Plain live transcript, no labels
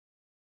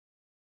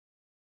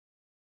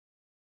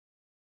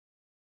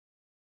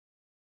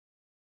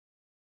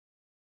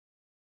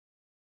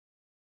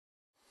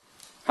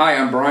Hi,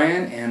 I'm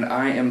Brian, and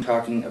I am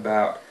talking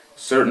about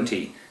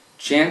certainty.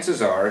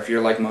 Chances are, if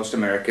you're like most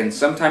Americans,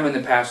 sometime in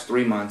the past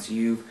 3 months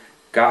you've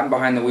gotten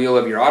behind the wheel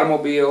of your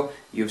automobile,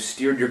 you've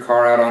steered your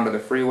car out onto the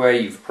freeway,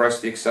 you've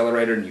pressed the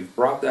accelerator, and you've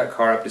brought that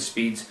car up to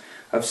speeds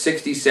of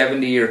 60,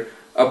 70, or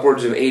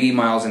upwards of 80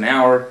 miles an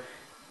hour,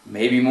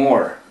 maybe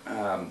more.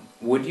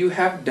 Would you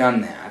have done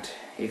that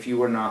if you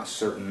were not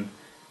certain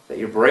that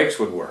your brakes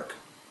would work?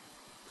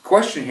 The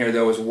question here,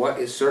 though, is what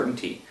is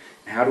certainty?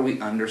 And how do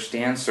we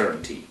understand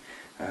certainty?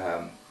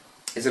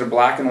 Is it a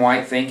black and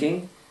white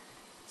thinking?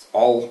 It's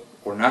all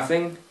or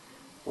nothing?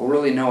 Well,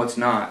 really, no, it's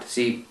not.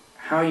 See,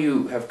 how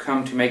you have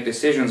come to make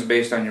decisions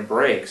based on your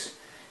brakes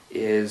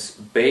is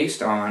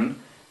based on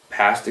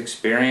past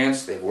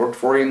experience. They've worked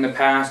for you in the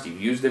past,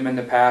 you've used them in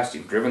the past,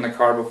 you've driven the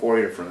car before,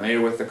 you're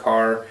familiar with the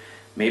car.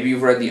 Maybe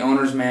you've read the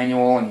owner's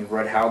manual and you've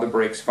read how the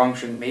brakes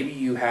function. Maybe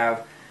you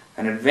have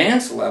an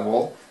advanced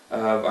level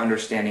of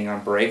understanding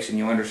on brakes and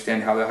you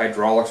understand how the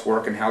hydraulics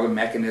work and how the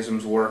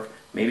mechanisms work.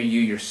 Maybe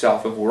you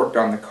yourself have worked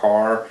on the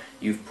car,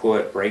 you've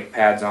put brake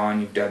pads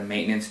on, you've done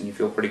maintenance, and you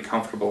feel pretty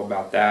comfortable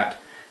about that.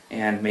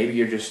 And maybe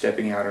you're just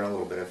stepping out on a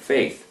little bit of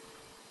faith.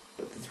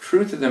 But the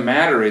truth of the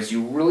matter is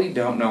you really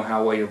don't know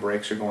how well your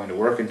brakes are going to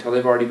work until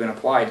they've already been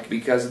applied,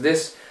 because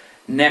this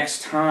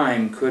next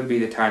time could be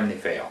the time they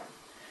fail.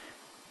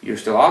 You're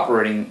still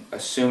operating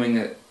assuming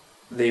that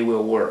they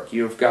will work.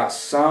 You've got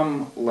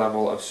some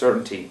level of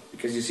certainty,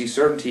 because you see,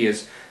 certainty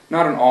is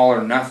not an all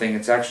or nothing,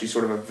 it's actually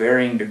sort of a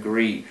varying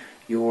degree.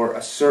 You're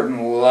a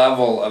certain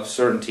level of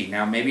certainty.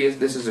 Now, maybe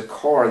this is a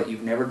car that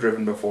you've never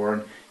driven before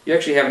and you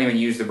actually haven't even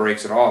used the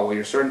brakes at all. Well,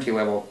 your certainty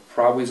level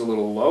probably is a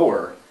little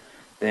lower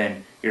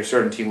than your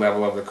certainty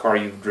level of the car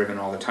you've driven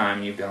all the time,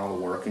 and you've done all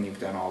the work and you've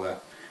done all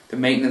the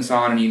maintenance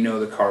on, and you know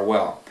the car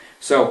well.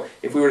 So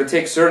if we were to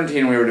take certainty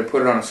and we were to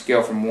put it on a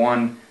scale from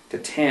 1 to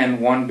 10,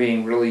 1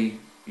 being really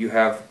you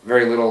have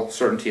very little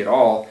certainty at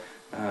all,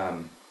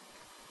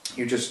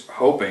 you're just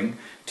hoping,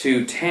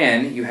 to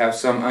 10 you have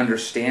some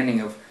understanding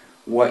of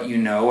what you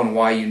know and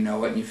why you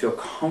know it, and you feel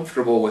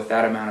comfortable with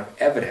that amount of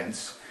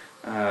evidence,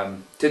 to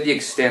the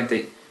extent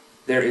that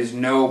there is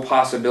no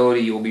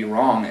possibility you will be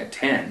wrong at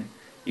 10.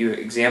 You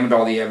examined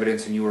all the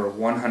evidence and you were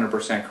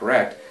 100%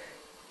 correct.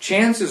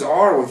 Chances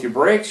are with your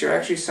brakes you're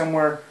actually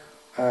somewhere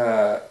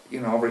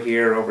over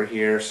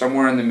here,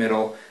 somewhere in the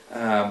middle,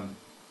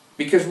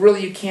 because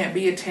really you can't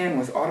be a 10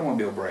 with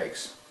automobile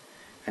brakes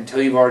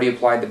until you've already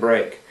applied the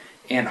brake.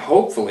 And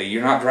hopefully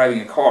you're not driving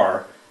a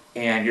car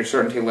and your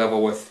certainty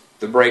level with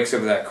the brakes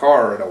of that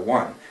car are at a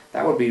 1.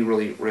 That would be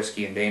really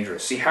risky and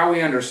dangerous. See, how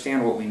we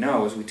understand what we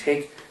know is we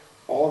take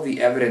all of the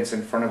evidence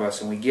in front of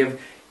us and we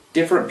give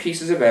different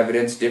pieces of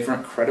evidence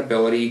different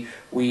credibility.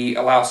 We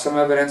allow some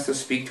evidence to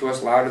speak to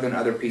us louder than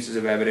other pieces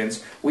of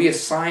evidence. We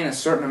assign a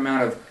certain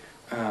amount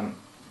of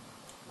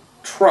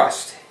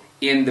trust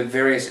in the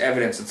various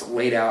evidence that's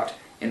laid out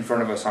in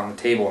front of us on the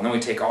table. And then we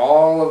take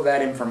all of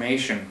that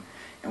information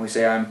and we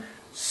say, I'm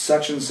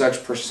such and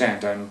such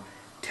percent, I'm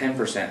 10%,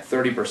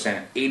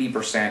 30%,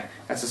 80%.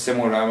 That's a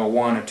similar to I'm a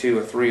 1, a 2,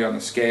 a 3 on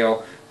the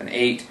scale, an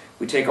 8.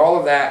 We take all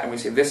of that and we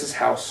say, this is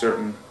how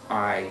certain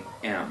I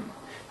am.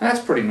 Now,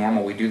 that's pretty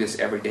normal. We do this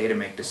every day to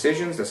make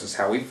decisions. This is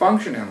how we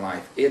function in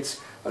life. It's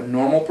a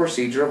normal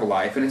procedure of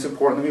life, and it's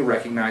important that we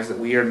recognize that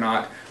we are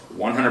not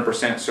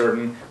 100%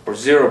 certain or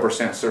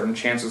 0% certain.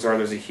 Chances are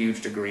there's a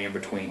huge degree in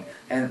between.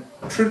 And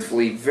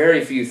truthfully,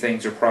 very few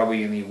things are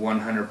probably in the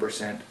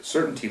 100%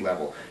 certainty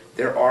level.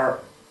 There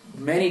are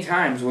many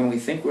times when we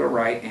think we're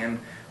right and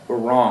we're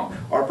wrong.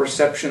 Our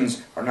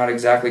perceptions are not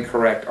exactly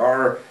correct.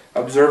 Our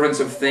observance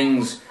of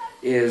things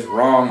is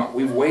wrong.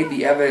 We've weighed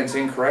the evidence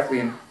incorrectly,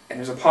 and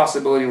there's a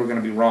possibility we're going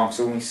to be wrong.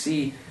 So when we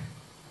see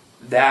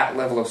that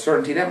level of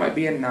certainty, that might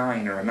be a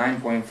 9 or a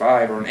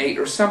 9.5 or an 8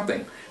 or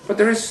something. But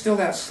there is still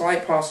that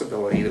slight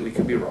possibility that we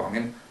could be wrong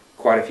in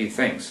quite a few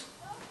things.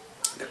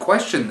 The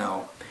question,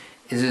 though,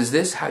 is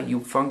this how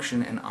you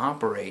function and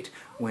operate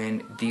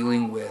when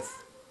dealing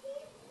with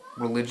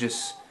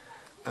religious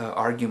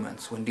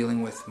arguments, when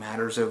dealing with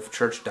matters of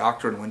church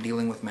doctrine, when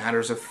dealing with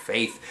matters of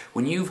faith?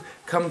 When you've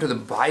come to the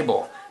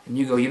Bible and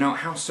you go,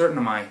 how certain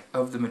am I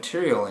of the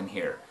material in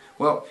here?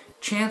 Well,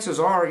 chances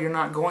are you're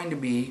not going to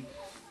be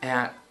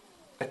at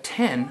a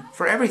 10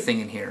 for everything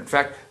in here. In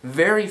fact,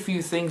 very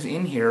few things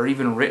in here are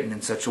even written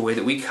in such a way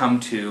that we come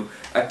to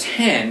a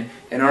 10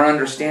 in our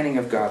understanding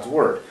of God's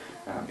Word.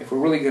 If we're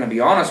really going to be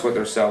honest with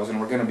ourselves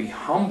and we're going to be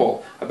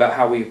humble about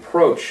how we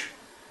approach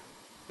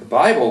the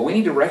Bible, we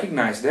need to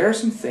recognize there are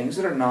some things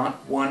that are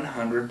not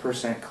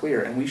 100%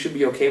 clear, and we should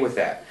be okay with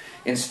that.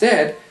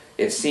 Instead,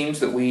 it seems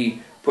that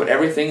we put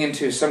everything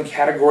into some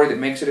category that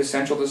makes it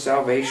essential to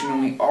salvation,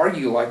 and we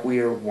argue like we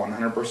are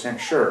 100%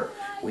 sure.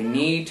 We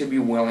need to be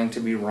willing to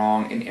be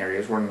wrong in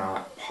areas we're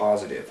not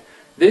positive.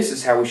 This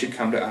is how we should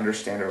come to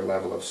understand our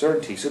level of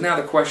certainty. So now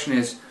the question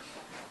is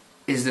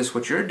this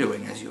what you're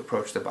doing as you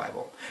approach the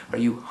Bible? Are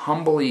you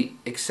humbly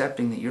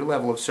accepting that your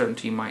level of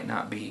certainty might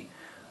not be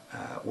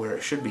where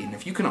it should be? And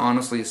if you can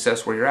honestly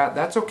assess where you're at,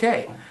 that's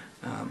okay.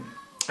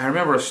 I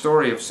remember a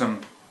story of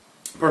some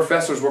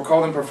professors. We'll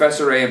call them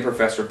Professor A and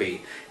Professor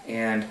B.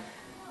 And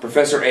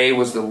Professor A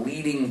was the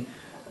leading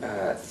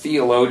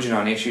theologian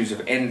on issues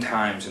of end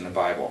times in the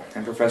Bible,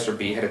 and Professor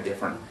B had a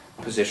different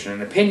position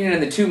and opinion,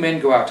 and the two men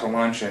go out to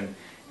lunch, and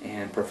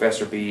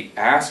Professor B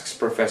asks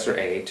Professor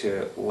A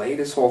to lay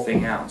this whole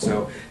thing out.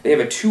 So they have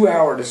a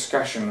 2-hour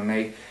discussion, and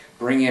they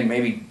bring in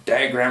maybe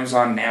diagrams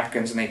on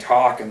napkins, and they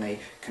talk and they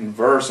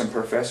converse, and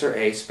Professor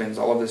A spends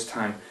all of this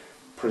time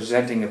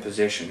presenting a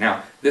position.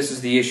 Now, this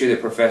is the issue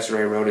that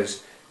Professor A wrote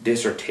his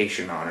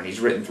dissertation on, and he's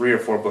written 3 or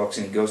 4 books,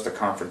 and he goes to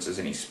conferences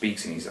and he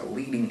speaks, and he's a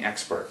leading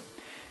expert.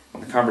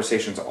 When the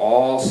conversation's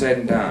all said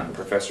and done,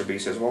 Professor B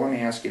says, well, let me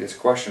ask you this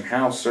question: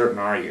 how certain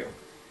are you?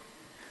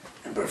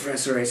 And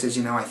Professor A says,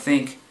 I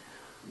think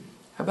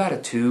about a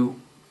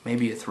 2,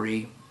 maybe a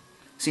 3.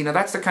 See, now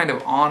that's the kind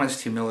of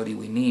honest humility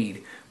we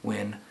need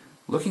when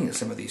looking at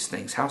some of these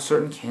things. How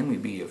certain can we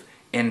be of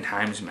end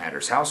times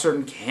matters? How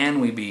certain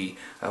can we be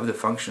of the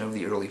function of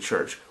the early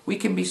church? We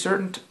can be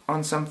certain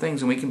on some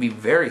things, and we can be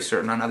very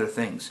certain on other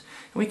things.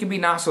 And we can be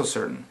not so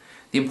certain.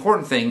 The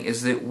important thing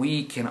is that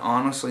we can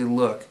honestly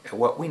look at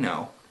what we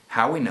know,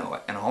 how we know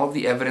it, and all of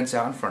the evidence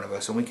out in front of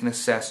us, and we can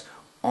assess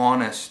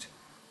honest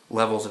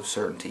levels of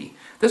certainty.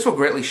 This will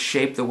greatly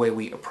shape the way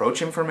we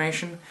approach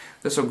information.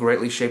 This will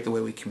greatly shape the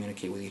way we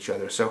communicate with each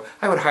other. So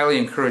I would highly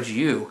encourage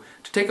you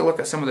to take a look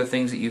at some of the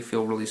things that you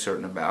feel really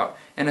certain about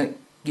and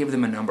give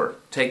them a number.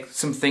 Take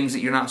some things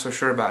that you're not so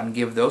sure about and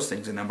give those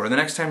things a number. And the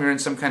next time you're in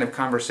some kind of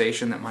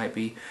conversation that might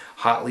be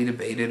hotly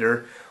debated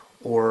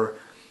or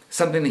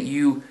something that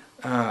you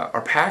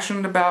are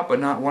passionate about but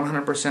not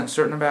 100%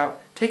 certain about,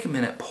 take a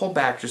minute, pull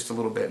back just a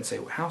little bit and say,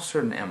 well, how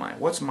certain am I?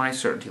 What's my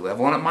certainty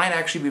level? And it might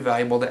actually be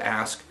valuable to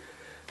ask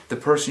the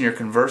person you're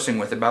conversing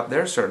with about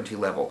their certainty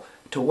level.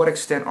 To what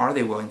extent are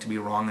they willing to be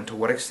wrong, and to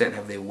what extent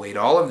have they weighed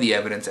all of the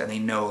evidence and they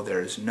know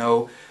there's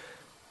no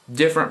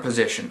different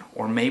position?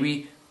 Or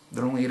maybe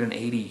they're only at an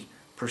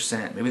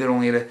 80%, maybe they're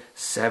only at a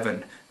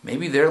 7%,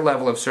 maybe their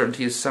level of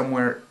certainty is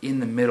somewhere in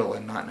the middle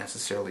and not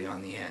necessarily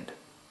on the end.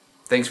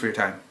 Thanks for your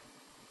time.